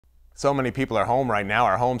So many people are home right now.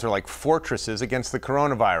 Our homes are like fortresses against the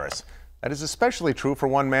coronavirus. That is especially true for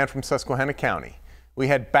one man from Susquehanna County. We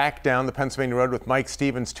head back down the Pennsylvania Road with Mike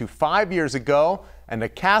Stevens to 5 years ago and a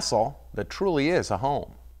castle that truly is a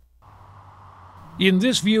home. In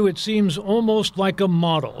this view, it seems almost like a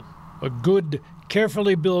model, a good,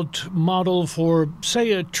 carefully built model for,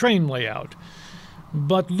 say, a train layout.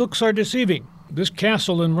 But looks are deceiving. This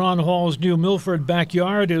castle in Ron Hall's New Milford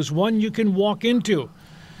backyard is one you can walk into.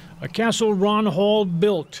 A castle Ron Hall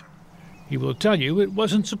built. He will tell you it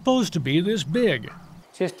wasn't supposed to be this big.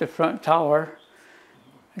 Just the front tower.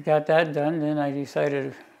 I got that done, then I decided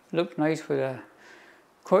it looked nice with a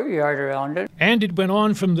courtyard around it. And it went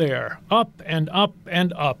on from there, up and up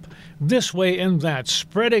and up, this way and that,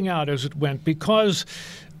 spreading out as it went because,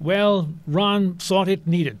 well, Ron thought it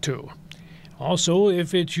needed to. Also,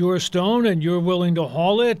 if it's your stone and you're willing to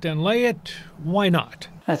haul it and lay it, why not?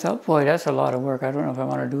 I thought, boy, that's a lot of work. I don't know if I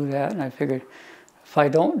want to do that. And I figured if I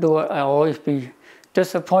don't do it, I'll always be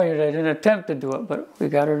disappointed I didn't attempt to do it, but we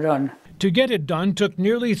got her done. To get it done took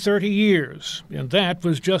nearly 30 years, and that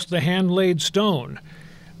was just the hand-laid stone.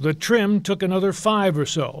 The trim took another 5 or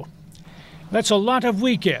so. That's a lot of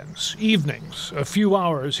weekends, evenings, a few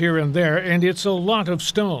hours here and there, and it's a lot of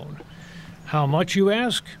stone. How much, you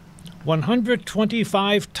ask?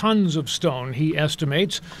 125 tons of stone, he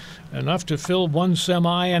estimates, enough to fill one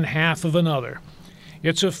semi and half of another.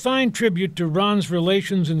 It's a fine tribute to Ron's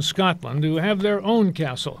relations in Scotland, who have their own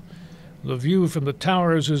castle. The view from the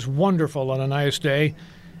towers is wonderful on a nice day.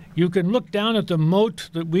 You can look down at the moat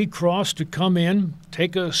that we crossed to come in,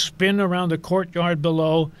 take a spin around the courtyard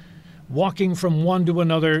below. Walking from one to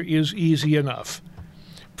another is easy enough.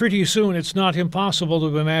 Pretty soon it's not impossible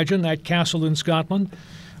to imagine that castle in Scotland.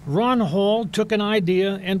 Ron Hall took an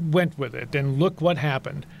idea and went with it, and look what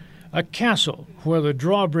happened. A castle where the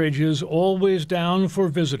drawbridge is always down for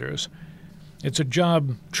visitors. It's a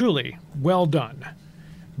job truly well done.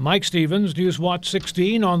 Mike Stevens, News Watch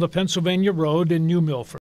 16 on the Pennsylvania Road in New Milford.